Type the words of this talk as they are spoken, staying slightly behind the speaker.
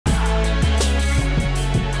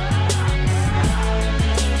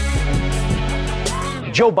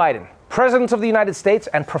Joe Biden, President of the United States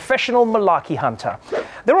and professional malarkey hunter.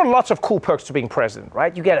 There are lots of cool perks to being president,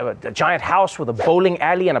 right? You get a giant house with a bowling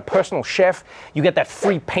alley and a personal chef. You get that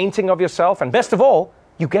free painting of yourself. And best of all,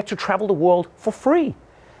 you get to travel the world for free.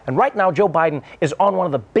 And right now, Joe Biden is on one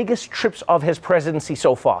of the biggest trips of his presidency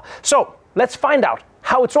so far. So let's find out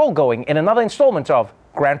how it's all going in another installment of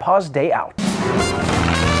Grandpa's Day Out.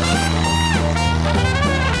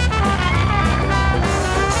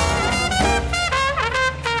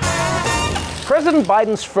 President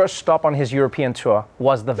Biden's first stop on his European tour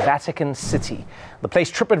was the Vatican City, the place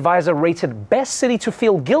TripAdvisor rated best city to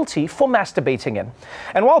feel guilty for masturbating in.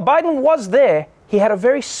 And while Biden was there, he had a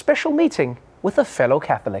very special meeting with a fellow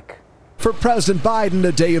Catholic. For President Biden,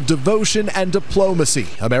 a day of devotion and diplomacy.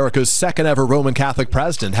 America's second ever Roman Catholic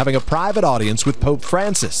president having a private audience with Pope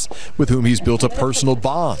Francis, with whom he's built a personal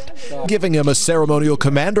bond, giving him a ceremonial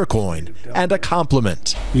commander coin and a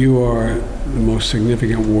compliment. You are the most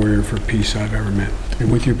significant warrior for peace I've ever met.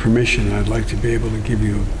 And with your permission, I'd like to be able to give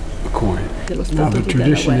you a coin. Now, the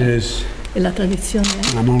tradition is, and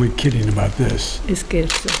I'm only kidding about this,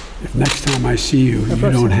 if next time I see you, you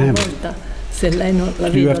don't have it,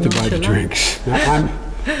 you have to buy the drinks. Now,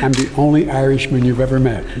 I'm the only Irishman you've ever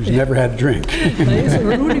met who's never had a drink.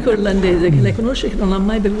 Sono l'unico irlandese che lei conosce che non ha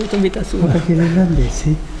mai bevuto in vita sua. Perché gli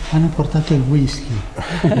irlandesi hanno portato il whisky.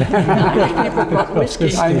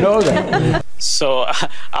 I know that. So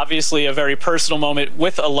obviously a very personal moment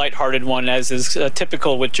with a lighthearted one, as is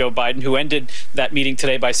typical with Joe Biden, who ended that meeting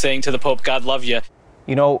today by saying to the Pope, "God love you."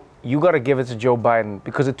 You know, you got to give it to Joe Biden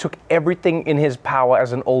because it took everything in his power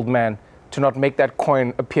as an old man to not make that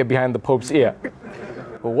coin appear behind the Pope's ear.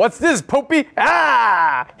 What's this, Popey?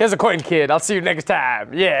 Ah, here's a coin, kid. I'll see you next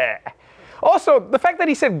time. Yeah. Also, the fact that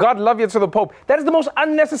he said God love you to the Pope, that is the most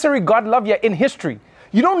unnecessary God love you in history.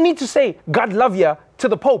 You don't need to say God love you to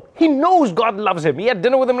the Pope. He knows God loves him. He had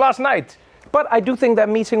dinner with him last night. But I do think that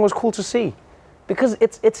meeting was cool to see, because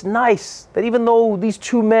it's nice that even though these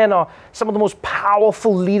two men are some of the most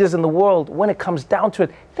powerful leaders in the world, when it comes down to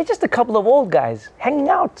it, they're just a couple of old guys hanging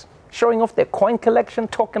out, showing off their coin collection,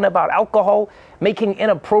 talking about alcohol, making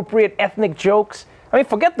inappropriate ethnic jokes. I mean,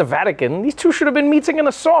 forget the Vatican. These two should have been meeting in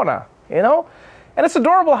a sauna, you know? And it's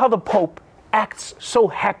adorable how the Pope acts so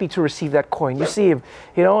happy to receive that coin. You see him,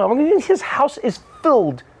 you know, I mean, his house is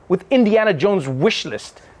filled with Indiana Jones' wish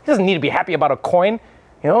list. He doesn't need to be happy about a coin,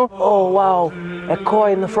 you know? Oh, wow, a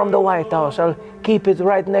coin from the White House. I'll keep it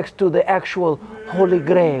right next to the actual Holy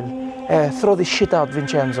Grail. Throw this shit out,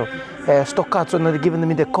 Vincenzo. Sto cazzo not giving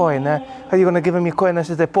me the coin. Are you gonna give me a coin? This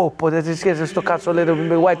is the Pope. This is sto cazzo little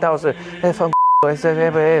White House.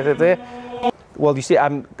 Well, you see,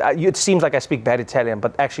 it seems like I speak bad Italian,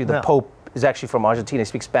 but actually the Pope is actually from Argentina. He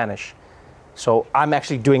speaks Spanish. So I'm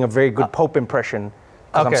actually doing a very good Pope impression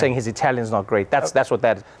because I'm saying his Italian's not great. That's what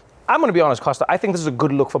that is. I'm going to be honest, Costa. I think this is a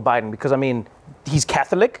good look for Biden because, I mean, he's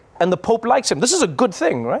Catholic and the Pope likes him. This is a good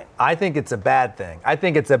thing, right? I think it's a bad thing. I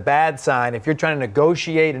think it's a bad sign if you're trying to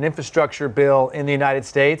negotiate an infrastructure bill in the United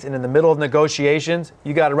States and in the middle of negotiations,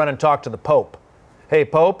 you got to run and talk to the Pope. Hey,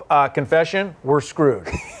 Pope, confession, we're screwed.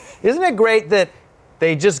 Isn't it great that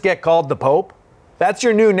they just get called the Pope? That's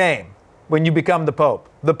your new name when you become the Pope.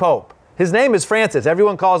 The Pope. His name is Francis.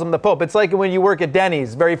 Everyone calls him the Pope. It's like when you work at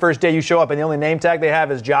Denny's, very first day you show up and the only name tag they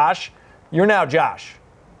have is Josh. You're now Josh.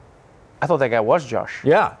 I thought that guy was Josh.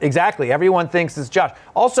 Yeah, exactly. Everyone thinks it's Josh.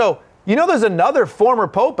 Also, you know there's another former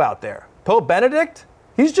Pope out there. Pope Benedict?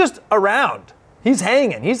 He's just around. He's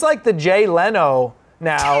hanging. He's like the Jay Leno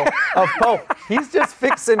now of Pope. He's just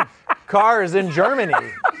fixing cars in Germany.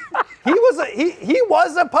 He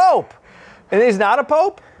was a Pope. And he's not a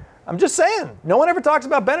Pope? I'm just saying. No one ever talks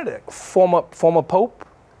about Benedict. Former Pope?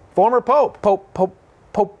 Former Pope.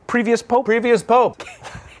 Previous Pope? Previous Pope.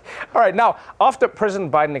 All right, now, after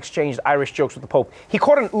President Biden exchanged Irish jokes with the Pope, he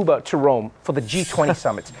caught an Uber to Rome for the G20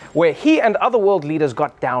 summit, where he and other world leaders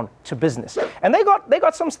got down to business. And they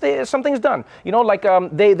got some things done. You know, like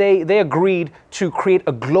they agreed to create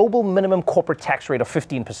a global minimum corporate tax rate of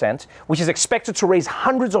 15%, which is expected to raise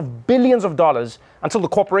hundreds of billions of dollars until the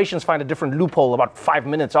corporations find a different loophole about 5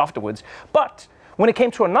 minutes afterwards. But when it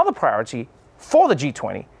came to another priority for the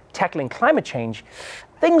G20, tackling climate change,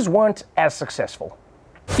 things weren't as successful.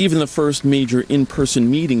 Even the first major in-person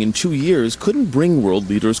meeting in 2 years couldn't bring world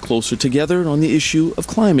leaders closer together on the issue of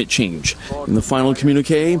climate change. In the final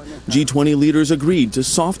communique, G20 leaders agreed to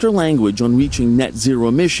softer language on reaching net zero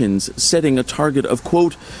emissions, setting a target of,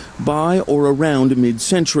 quote, by or around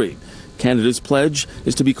mid-century. Canada's pledge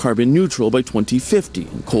is to be carbon neutral by 2050.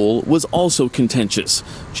 Coal was also contentious.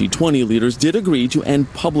 G20 leaders did agree to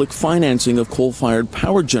end public financing of coal-fired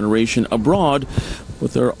power generation abroad,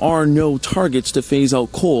 but there are no targets to phase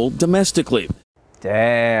out coal domestically.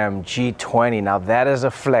 Damn, G20. Now that is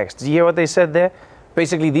a flex. Did you hear what they said there?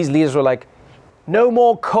 Basically, these leaders were like, no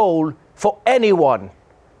more coal for anyone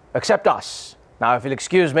except us. Now, if you'll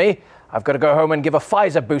excuse me, I've got to go home and give a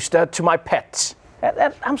Pfizer booster to my pets.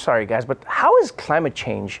 I'm sorry, guys, but how is climate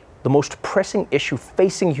change the most pressing issue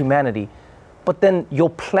facing humanity, but then your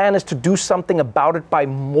plan is to do something about it by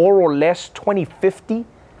more or less 2050?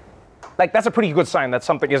 Like, that's a pretty good sign that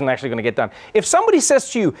something isn't actually going to get done. If somebody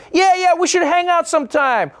says to you, yeah, we should hang out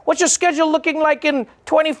sometime. What's your schedule looking like in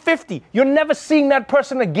 2050? You're never seeing that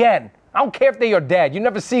person again. I don't care if they're your dad. You're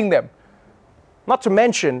never seeing them. Not to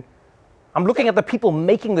mention, I'm looking at the people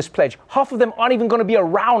making this pledge. Half of them aren't even going to be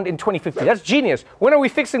around in 2050. That's genius. When are we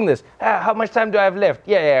fixing this? How much time do I have left?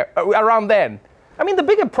 Yeah, around then. I mean, the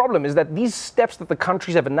bigger problem is that these steps that the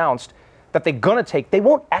countries have announced that they're going to take, they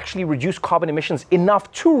won't actually reduce carbon emissions enough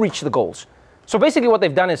to reach the goals. So basically what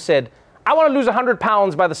they've done is said, I want to lose 100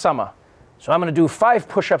 pounds by the summer. So I'm going to do 5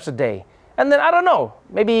 push-ups a day. And then, I don't know,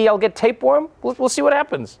 maybe I'll get tapeworm. We'll see what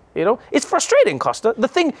happens, you know? It's frustrating, Costa. The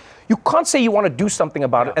thing, you can't say you want to do something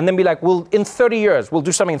about it and then be like, well, in 30 years, we'll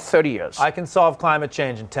do something in 30 years. I can solve climate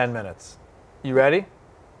change in 10 minutes. You ready?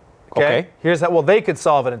 Okay. Here's how, well, they could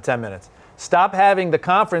solve it in 10 minutes. Stop having the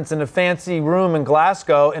conference in a fancy room in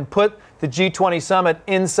Glasgow and put the G20 summit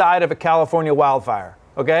inside of a California wildfire,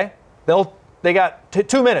 okay? They got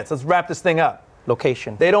 2 minutes. Let's wrap this thing up.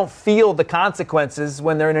 Location. They don't feel the consequences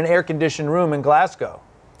when they're in an air-conditioned room in Glasgow.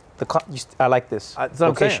 I like this. That's what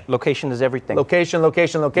I'm saying. Location is everything. Location.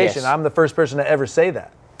 Yes. I'm the first person to ever say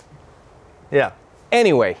that. Yeah.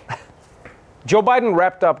 Anyway, Joe Biden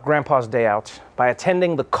wrapped up Grandpa's day out by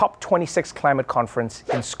attending the COP26 climate conference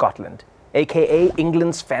in Scotland, aka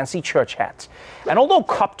England's fancy church hat. And although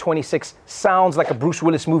COP26 sounds like a Bruce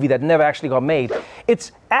Willis movie that never actually got made,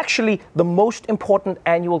 it's actually the most important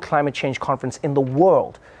annual climate change conference in the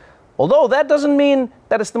world. Although that doesn't mean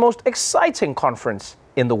that it's the most exciting conference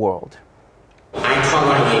in the world. I call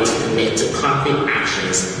on you to commit to concrete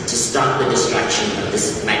actions to stop the destruction of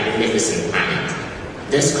this magnificent planet.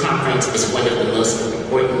 This conference is one of the most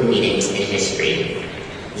important meetings in history.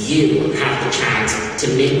 You have the chance to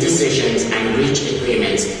make decisions and reach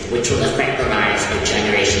agreements which will affect the lives of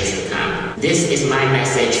generations to come. This is my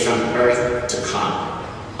message from Earth to COP.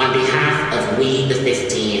 On behalf of We the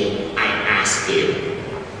 15, I ask you,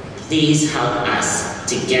 please help us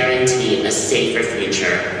to guarantee a safer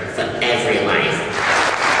future for every life.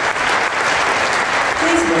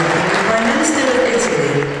 Please welcome the Prime Minister of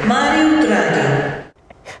Italy, Mario Draghi.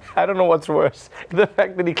 I don't know what's worse, the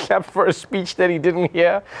fact that he clapped for a speech that he didn't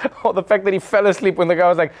hear, or the fact that he fell asleep when the guy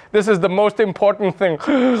was like, this is the most important thing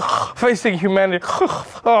facing humanity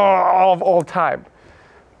of all time.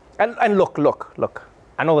 And look.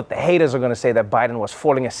 I know that the haters are going to say that Biden was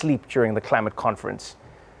falling asleep during the climate conference.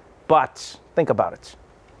 But think about it.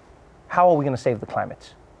 How are we going to save the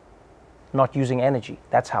climate? Not using energy.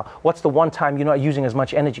 That's how. What's the one time you're not using as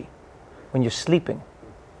much energy? When you're sleeping.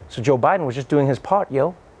 So Joe Biden was just doing his part,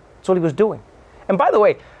 yo. That's all he was doing. And by the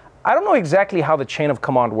way, I don't know exactly how the chain of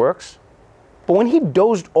command works, but when he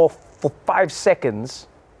dozed off for 5 seconds,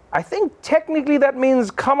 I think technically that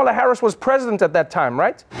means Kamala Harris was president at that time,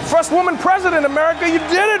 right? First woman president, America. You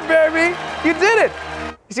did it, baby. You did it.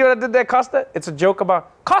 You see what I did there, Costa? It's a joke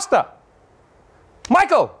about Costa.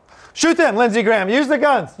 Michael. Shoot them, Lindsey Graham. Use the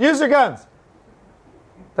guns. Use the guns.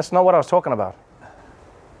 That's not what I was talking about.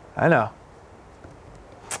 I know.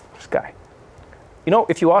 This guy. You know,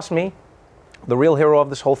 if you ask me, the real hero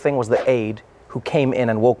of this whole thing was the aide who came in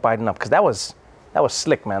and woke Biden up, because that was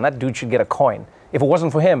slick, man. That dude should get a coin. If it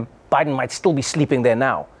wasn't for him, Biden might still be sleeping there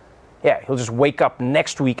now. Yeah, he'll just wake up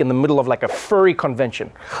next week in the middle of like a furry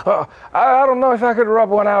convention. I don't know if I could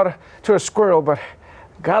rub one out to a squirrel, but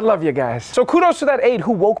God love you guys. So kudos to that aide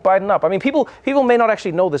who woke Biden up. I mean, people may not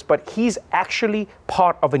actually know this, but he's actually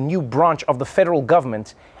part of a new branch of the federal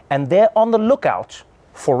government, and they're on the lookout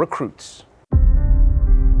for recruits.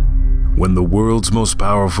 When the world's most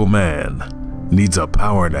powerful man needs a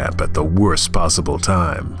power nap at the worst possible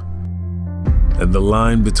time, and the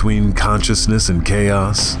line between consciousness and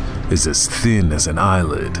chaos is as thin as an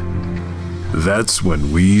eyelid, that's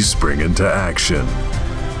when we spring into action.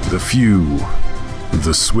 The few,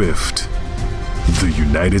 the swift, the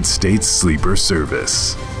United States Sleeper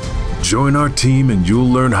Service. Join our team and you'll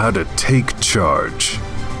learn how to take charge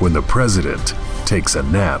when the president takes a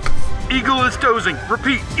nap. Eagle is dozing.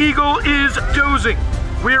 Repeat, Eagle is dozing.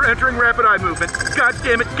 We're entering rapid eye movement. God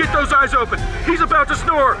damn it, get those eyes open. He's about to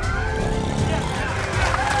snore.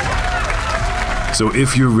 So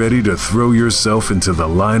if you're ready to throw yourself into the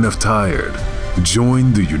line of tired,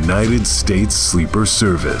 Join the United States Sleeper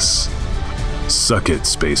Service. Suck it,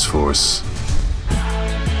 Space Force.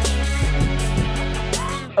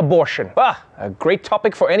 Abortion. A great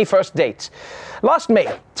topic for any first date. Last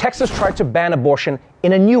May, Texas tried to ban abortion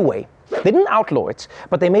in a new way. They didn't outlaw it,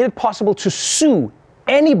 but they made it possible to sue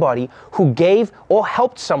anybody who gave or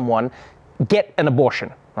helped someone get an abortion,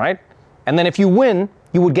 right? And then if you win,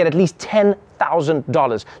 you would get at least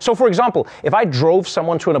 $10,000. So for example, if I drove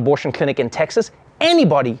someone to an abortion clinic in Texas,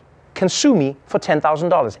 anybody can sue me for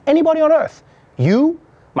 $10,000. Anybody on earth. You,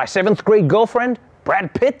 my 7th grade girlfriend,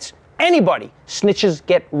 Brad Pitt, anybody. Snitches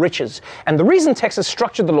get riches. And the reason Texas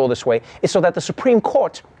structured the law this way is so that the Supreme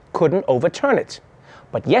Court couldn't overturn it.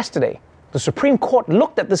 But yesterday, the Supreme Court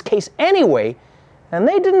looked at this case anyway, and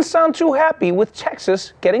they didn't sound too happy with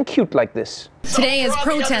Texas getting cute like this. Today, as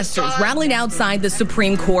protesters rallied outside the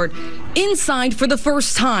Supreme Court, inside for the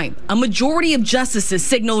first time, a majority of justices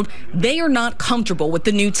signaled they are not comfortable with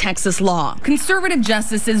the new Texas law. Conservative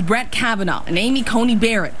justices Brett Kavanaugh and Amy Coney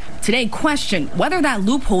Barrett today questioned whether that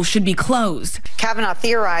loophole should be closed. Kavanaugh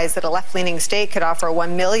theorized that a left-leaning state could offer a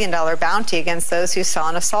 $1 million bounty against those who saw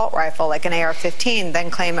an assault rifle like an AR-15, then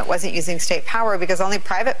claim it wasn't using state power because only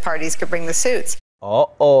private parties could bring the suits.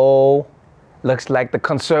 Uh-oh. Looks like the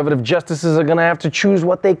conservative justices are gonna have to choose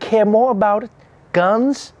what they care more about,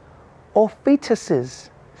 guns or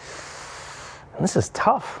fetuses. And this is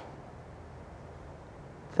tough.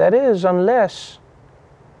 That is, unless,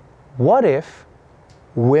 what if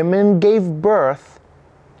women gave birth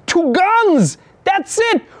to guns? That's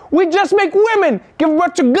it! We just make women give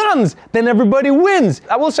birth to guns, then everybody wins.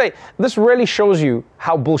 I will say, this really shows you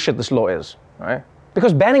how bullshit this law is, right?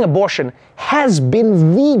 Because banning abortion has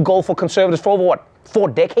been the goal for conservatives for over, what, 4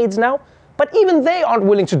 decades now? But even they aren't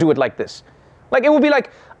willing to do it like this. Like, it would be like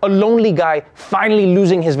a lonely guy finally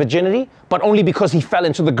losing his virginity, but only because he fell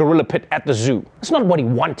into the gorilla pit at the zoo. It's not what he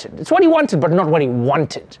wanted. It's what he wanted, but not what he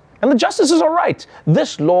wanted. And the justices are right.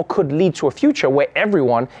 This law could lead to a future where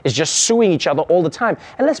everyone is just suing each other all the time.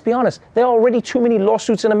 And let's be honest, there are already too many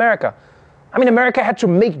lawsuits in America. I mean, America had to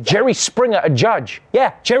make Jerry Springer a judge.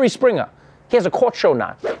 Yeah, Jerry Springer. He has a court show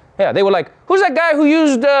now. Yeah, they were like, who's that guy who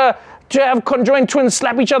used to have conjoined twins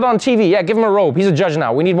slap each other on TV? Yeah, give him a robe. He's a judge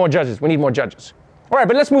now. We need more judges. We need more judges. All right,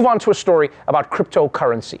 but let's move on to a story about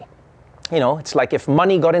cryptocurrency. You know, it's like if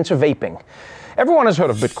money got into vaping. Everyone has heard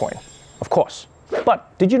of Bitcoin, of course.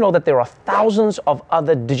 But did you know that there are thousands of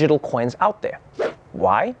other digital coins out there?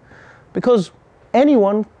 Why? Because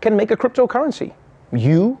anyone can make a cryptocurrency.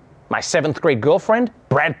 You, my 7th grade girlfriend,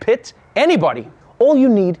 Brad Pitt, anybody. All you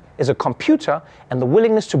need is a computer and the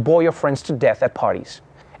willingness to bore your friends to death at parties.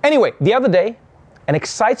 Anyway, the other day, an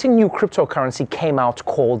exciting new cryptocurrency came out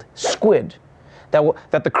called Squid,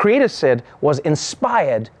 that the creators said was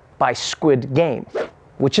inspired by Squid Game,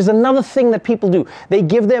 which is another thing that people do. They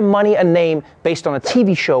give their money a name based on a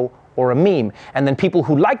TV show or a meme, and then people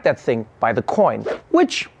who like that thing buy the coin,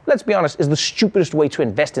 which, let's be honest, is the stupidest way to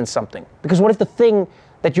invest in something. Because what if the thing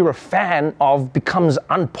that you're a fan of becomes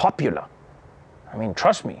unpopular? I mean,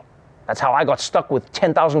 trust me, that's how I got stuck with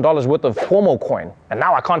 $10,000 worth of Cuomo coin, and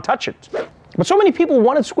now I can't touch it. But so many people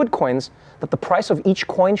wanted Squid coins that the price of each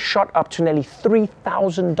coin shot up to nearly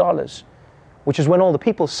 $3,000, which is when all the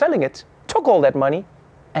people selling it took all that money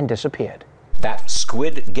and disappeared. That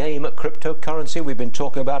Squid Game cryptocurrency we've been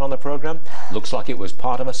talking about on the program looks like it was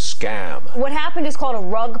part of a scam. What happened is called a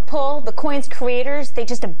rug pull. The coin's creators, they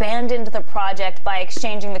just abandoned the project by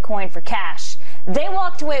exchanging the coin for cash. They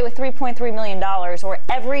walked away with $3.3 million, or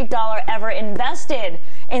every dollar ever invested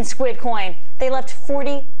in Squid Coin. They left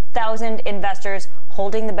 40,000 investors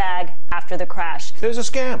holding the bag after the crash. There's a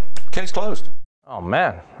scam. Case closed. Oh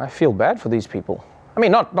man, I feel bad for these people. I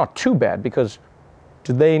mean, not too bad, because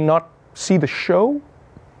did they not see the show?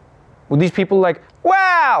 Were these people like,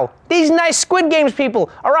 wow, these nice Squid Games people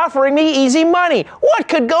are offering me easy money. What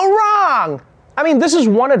could go wrong? I mean, this is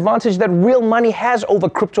one advantage that real money has over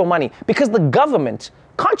crypto money, because the government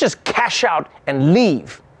can't just cash out and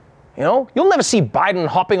leave. You know, you'll never see Biden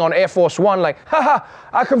hopping on Air Force One like, haha,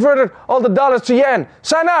 I converted all the dollars to yen.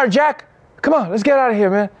 Sayonara, Jack. Come on, let's get out of here,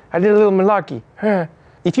 man. I did a little malarkey.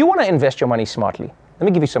 If you want to invest your money smartly, let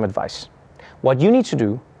me give you some advice. What you need to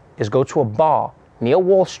do is go to a bar near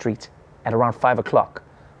Wall Street at around 5 o'clock,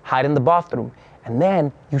 hide in the bathroom, and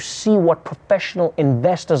then you see what professional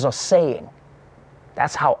investors are saying.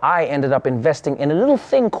 That's how I ended up investing in a little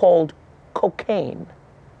thing called cocaine.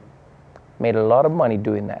 Made a lot of money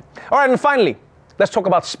doing that. All right, and finally, let's talk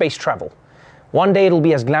about space travel. One day it'll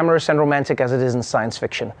be as glamorous and romantic as it is in science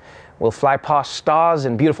fiction. We'll fly past stars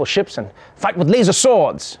in beautiful ships and fight with laser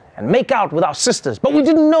swords. and make out with our sisters. But we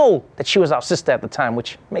didn't know that she was our sister at the time,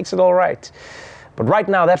 which makes it all right. But right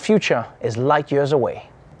now, that future is light years away.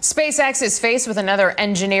 SpaceX is faced with another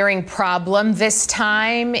engineering problem, this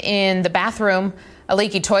time in the bathroom. A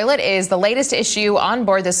leaky toilet is the latest issue on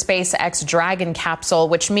board the SpaceX Dragon capsule,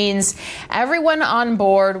 which means everyone on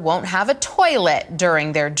board won't have a toilet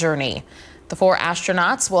during their journey. The 4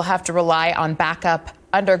 astronauts will have to rely on backup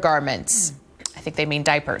undergarments. I think they mean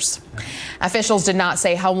diapers. Officials did not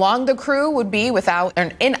say how long the crew would be without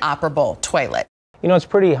an inoperable toilet. You know, it's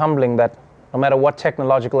pretty humbling that no matter what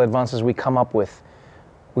technological advances we come up with,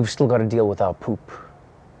 we've still got to deal with our poop.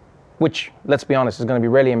 Which, let's be honest, is going to be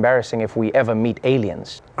really embarrassing if we ever meet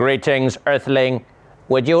aliens. Greetings, Earthling.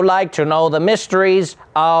 Would you like to know the mysteries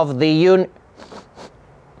of the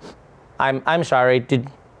I'm sorry, did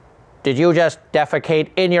you just defecate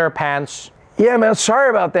in your pants? Yeah, man, sorry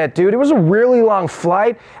about that, dude. It was a really long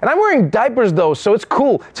flight, and I'm wearing diapers, though, so it's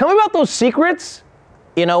cool. Tell me about those secrets.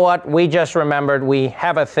 You know what? We just remembered we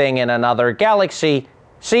have a thing in another galaxy.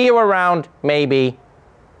 See you around, maybe.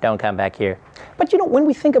 Don't come back here. But you know, when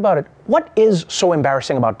we think about it, what is so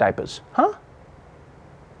embarrassing about diapers, huh?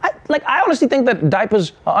 I honestly think that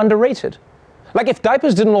diapers are underrated. Like, if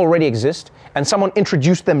diapers didn't already exist and someone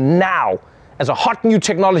introduced them now as a hot new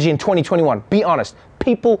technology in 2021, be honest,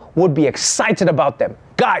 people would be excited about them.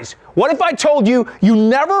 Guys, what if I told you you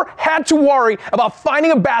never had to worry about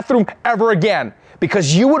finding a bathroom ever again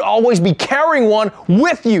because you would always be carrying one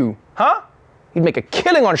with you, huh? You'd make a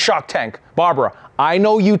killing on Shark Tank. Barbara, I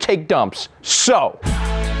know you take dumps, so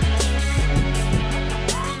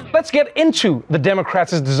let's get into the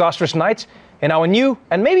Democrats' disastrous night in our new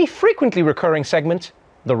and maybe frequently recurring segment,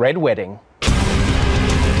 The Red Wedding.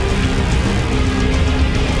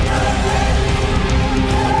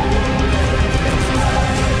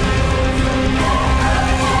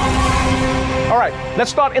 All right,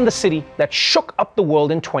 let's start in the city that shook up the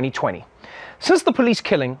world in 2020. Since the police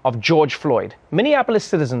killing of George Floyd, Minneapolis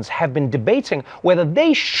citizens have been debating whether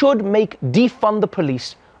they should make defund the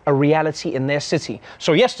police a reality in their city.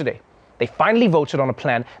 So yesterday, they finally voted on a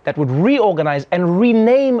plan that would reorganize and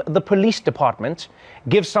rename the police department,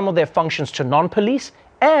 give some of their functions to non-police,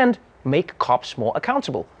 and make cops more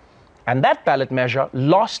accountable. And that ballot measure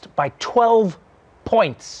lost by 12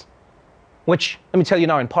 points, which, let me tell you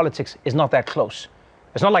now, in politics, is not that close.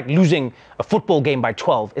 It's not like losing a football game by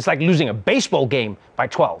 12. It's like losing a baseball game by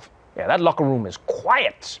 12. Yeah, that locker room is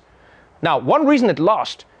quiet. Now, one reason it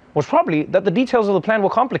lost was probably that the details of the plan were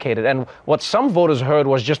complicated, and what some voters heard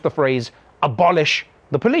was just the phrase, abolish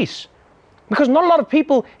the police. Because not a lot of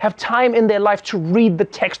people have time in their life to read the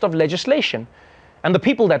text of legislation. And the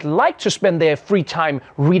people that like to spend their free time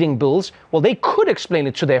reading bills, well, they could explain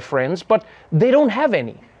it to their friends, but they don't have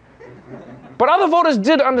any. But other voters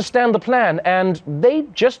did understand the plan, and they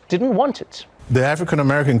just didn't want it. The African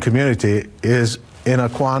American community is in a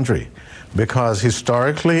quandary because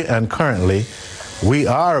historically and currently, we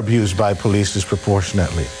are abused by police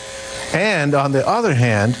disproportionately. And on the other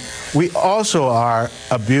hand, we also are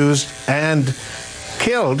abused and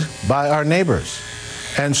killed by our neighbors.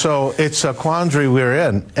 And so it's a quandary we're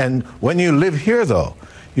in. And when you live here, though,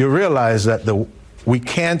 you realize that we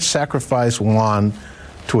can't sacrifice one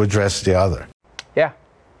to address the other. Yeah,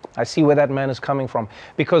 I see where that man is coming from.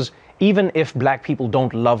 Because even if black people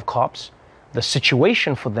don't love cops, the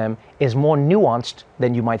situation for them is more nuanced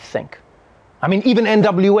than you might think. I mean, even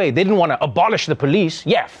NWA, they didn't want to abolish the police.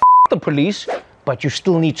 Yeah, f the police, but you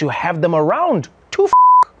still need to have them around to f.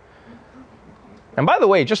 And by the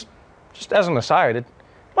way, just as an aside, it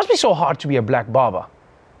must be so hard to be a black barber,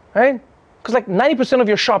 right? Because like 90% of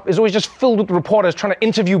your shop is always just filled with reporters trying to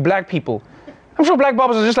interview black people. I'm sure black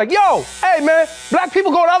barbers are just like, yo, hey man, black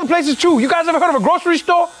people go to other places too. You guys ever heard of a grocery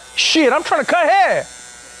store? Shit, I'm trying to cut hair.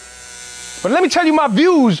 But let me tell you my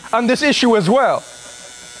views on this issue as well,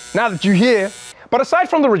 now that you're here. But aside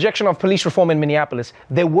from the rejection of police reform in Minneapolis,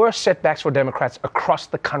 there were setbacks for Democrats across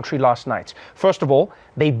the country last night. First of all,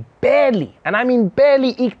 they barely, and I mean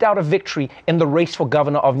barely, eked out a victory in the race for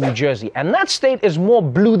governor of New Jersey. And that state is more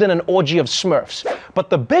blue than an orgy of Smurfs. But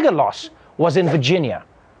the bigger loss was in Virginia,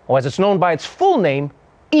 or as it's known by its full name,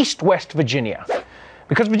 East-West Virginia.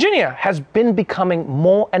 Because Virginia has been becoming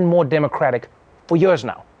more and more Democratic for years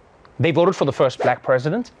now. They voted for the first black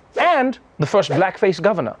president and the first black-faced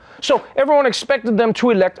governor. So everyone expected them to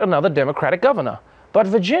elect another Democratic governor. But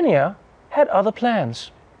Virginia had other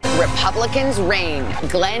plans. Republicans reign.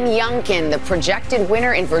 Glenn Youngkin, the projected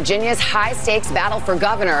winner in Virginia's high-stakes battle for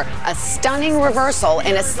governor, a stunning reversal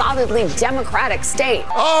in a solidly Democratic state.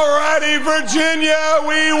 All righty, Virginia,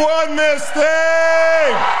 we won this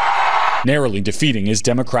thing! narrowly defeating his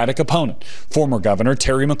Democratic opponent, former Governor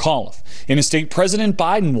Terry McAuliffe, in a state President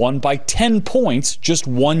Biden won by 10 points just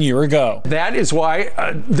 1 year ago. That is why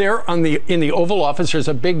there in the Oval Office, there's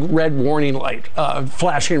a big red warning light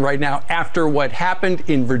flashing right now after what happened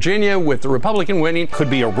in Virginia with the Republican winning. Could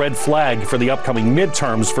be a red flag for the upcoming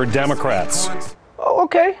midterms for Democrats. Oh,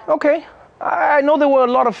 okay. I know there were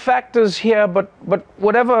a lot of factors here, but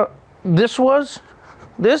whatever this was,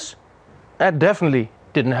 that definitely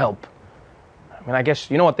didn't help. I mean, I guess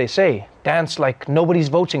you know what they say, dance like nobody's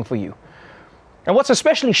voting for you. And what's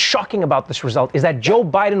especially shocking about this result is that Joe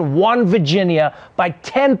Biden won Virginia by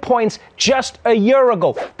 10 points just a year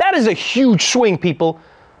ago. That is a huge swing, people.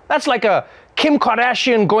 That's like a Kim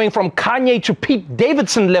Kardashian going from Kanye to Pete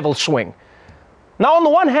Davidson level swing. Now, on the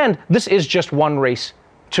one hand, this is just one race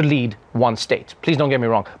to lead one state. Please don't get me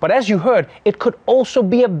wrong. But as you heard, it could also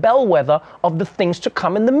be a bellwether of the things to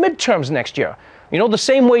come in the midterms next year. You know, the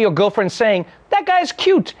same way your girlfriend saying, that guy's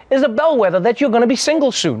cute, is a bellwether that you're going to be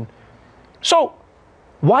single soon. So,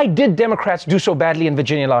 why did Democrats do so badly in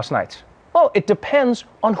Virginia last night? Well, it depends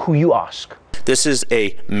on who you ask. This is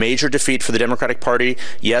a major defeat for the Democratic Party.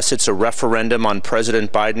 Yes, it's a referendum on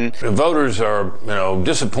President Biden. The voters are,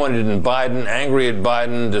 disappointed in Biden, angry at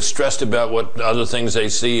Biden, distressed about what other things they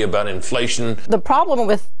see about inflation. The problem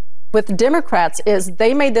with Democrats is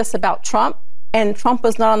they made this about Trump, and Trump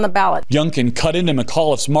was not on the ballot. Youngkin cut into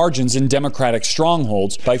McAuliffe's margins in Democratic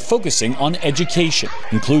strongholds by focusing on education,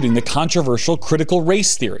 including the controversial critical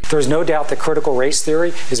race theory. There's no doubt that critical race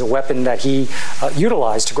theory is a weapon that he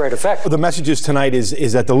utilized to great effect. The messages tonight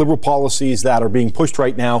is that the liberal policies that are being pushed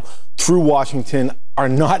right now through Washington are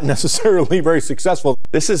not necessarily very successful.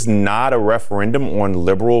 This is not a referendum on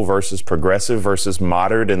liberal versus progressive versus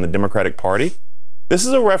moderate in the Democratic Party. This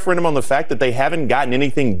is a referendum on the fact that they haven't gotten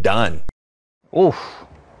anything done. Oof.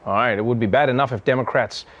 All right, it would be bad enough if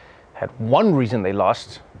Democrats had one reason they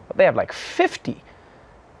lost, but they have like 50.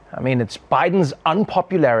 I mean, it's Biden's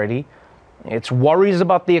unpopularity, it's worries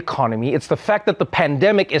about the economy, it's the fact that the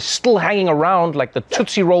pandemic is still hanging around like the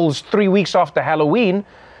Tootsie Rolls 3 weeks after Halloween,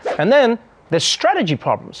 and then there's strategy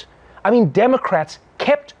problems. I mean, Democrats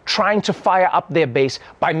kept trying to fire up their base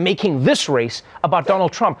by making this race about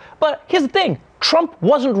Donald Trump. But here's the thing, Trump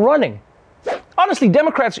wasn't running. Honestly,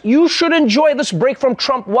 Democrats, you should enjoy this break from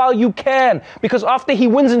Trump while you can, because after he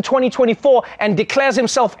wins in 2024 and declares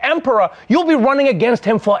himself emperor, you'll be running against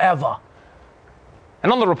him forever.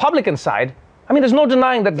 And on the Republican side, I mean, there's no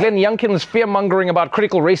denying that Glenn Youngkin's fear-mongering about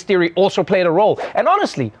critical race theory also played a role. And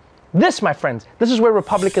honestly, this, my friends, this is where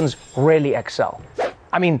Republicans really excel.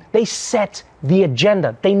 I mean, they set the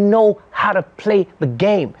agenda. They know how to play the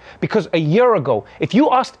game. Because a year ago, if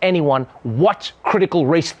you asked anyone what critical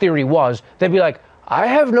race theory was, they'd be like, I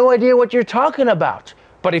have no idea what you're talking about.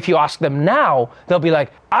 But if you ask them now, they'll be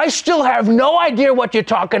like, I still have no idea what you're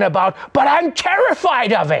talking about, but I'm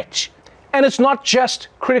terrified of it. And it's not just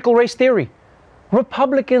critical race theory.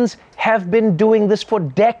 Republicans have been doing this for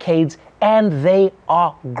decades, and they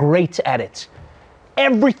are great at it.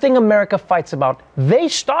 Everything America fights about, they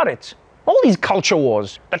started. All these culture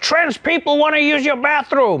wars. The trans people want to use your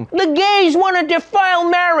bathroom. The gays want to defile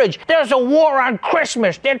marriage. There's a war on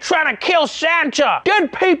Christmas. They're trying to kill Santa.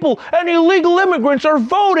 Dead people and illegal immigrants are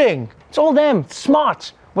voting. It's all them.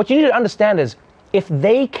 Smart. What you need to understand is, if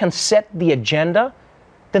they can set the agenda,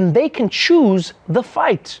 then they can choose the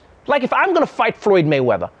fight. Like if I'm going to fight Floyd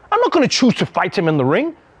Mayweather, I'm not going to choose to fight him in the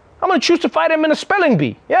ring. I'm going to choose to fight him in a spelling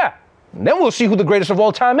bee. Yeah. And then we'll see who the greatest of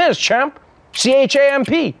all time is, champ.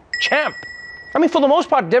 C-H-A-M-P. Champ. I mean, for the most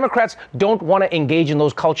part, Democrats don't want to engage in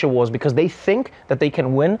those culture wars because they think that they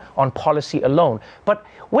can win on policy alone. But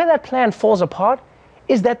where that plan falls apart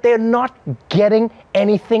is that they're not getting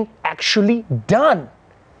anything actually done.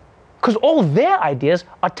 Because all their ideas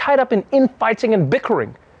are tied up in infighting and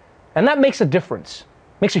bickering. And that makes a difference.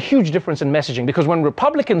 Makes a huge difference in messaging, because when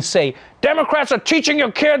Republicans say, Democrats are teaching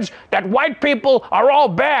your kids that white people are all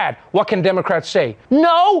bad, what can Democrats say?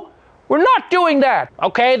 No, we're not doing that.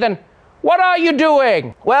 Okay, then what are you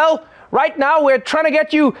doing? Well, right now we're trying to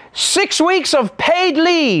get you 6 weeks of paid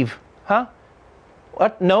leave. Huh?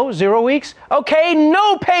 What? No, 0 weeks? Okay,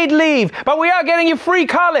 no paid leave, but we are getting you free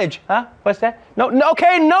college. Huh? What's that? No,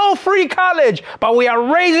 okay, no free college, but we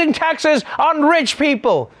are raising taxes on rich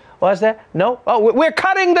people. What's that? No? Oh, we're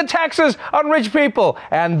cutting the taxes on rich people.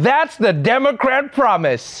 And that's the Democrat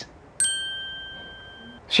promise.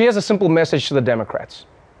 She has a simple message to the Democrats.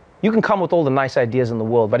 You can come with all the nice ideas in the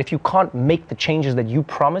world, but if you can't make the changes that you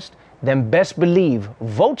promised, then best believe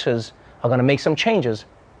voters are going to make some changes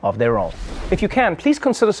of their own. If you can, please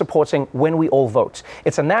consider supporting When We All Vote.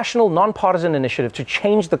 It's a national, nonpartisan initiative to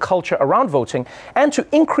change the culture around voting and to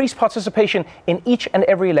increase participation in each and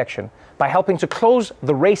every election by helping to close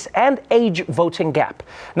the race and age voting gap.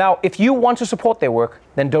 Now, if you want to support their work,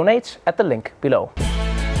 then donate at the link below.